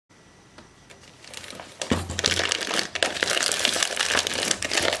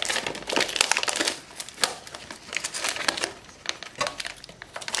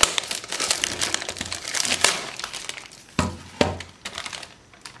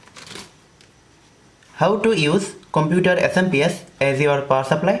How to use computer SMPS as your power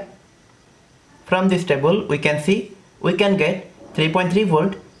supply? From this table we can see we can get 3.3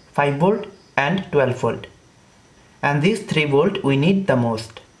 volt, 5 volt and 12 volt. And these 3 volt we need the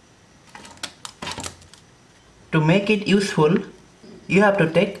most. To make it useful, you have to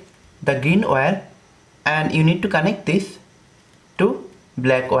take the green wire and you need to connect this to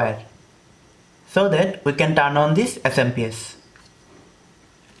black wire so that we can turn on this SMPS.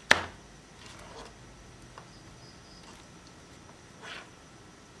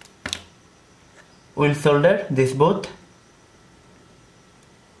 We'll solder this both.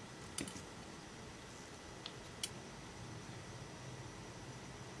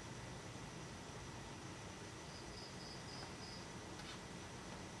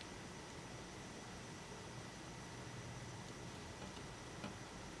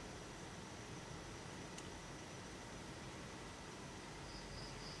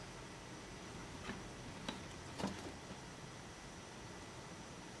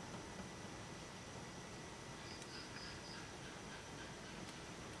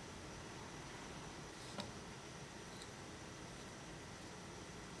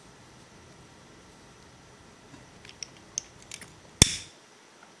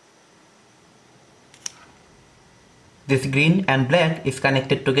 This green and black is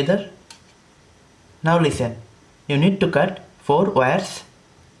connected together. Now listen, you need to cut 4 wires.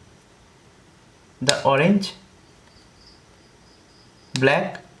 The orange,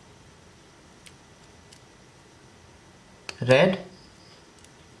 black, red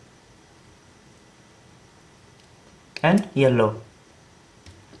and yellow.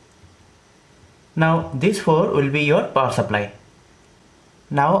 Now these 4 will be your power supply.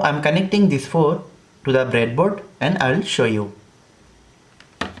 Now I am connecting these 4 to the breadboard and I will show you.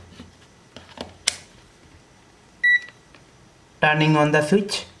 Turning on the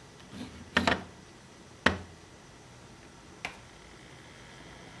switch.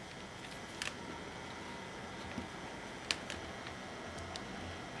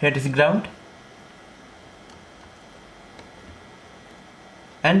 Here is ground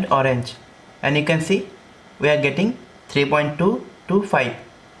and orange, and you can see we are getting 3.2 to 5.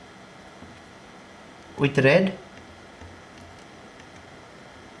 With red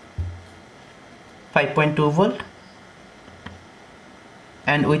 5.2 volt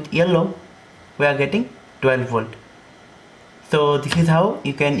and with yellow we are getting 12 volt. So this is how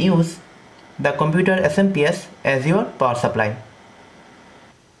you can use the computer SMPS as your power supply.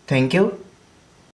 Thank you.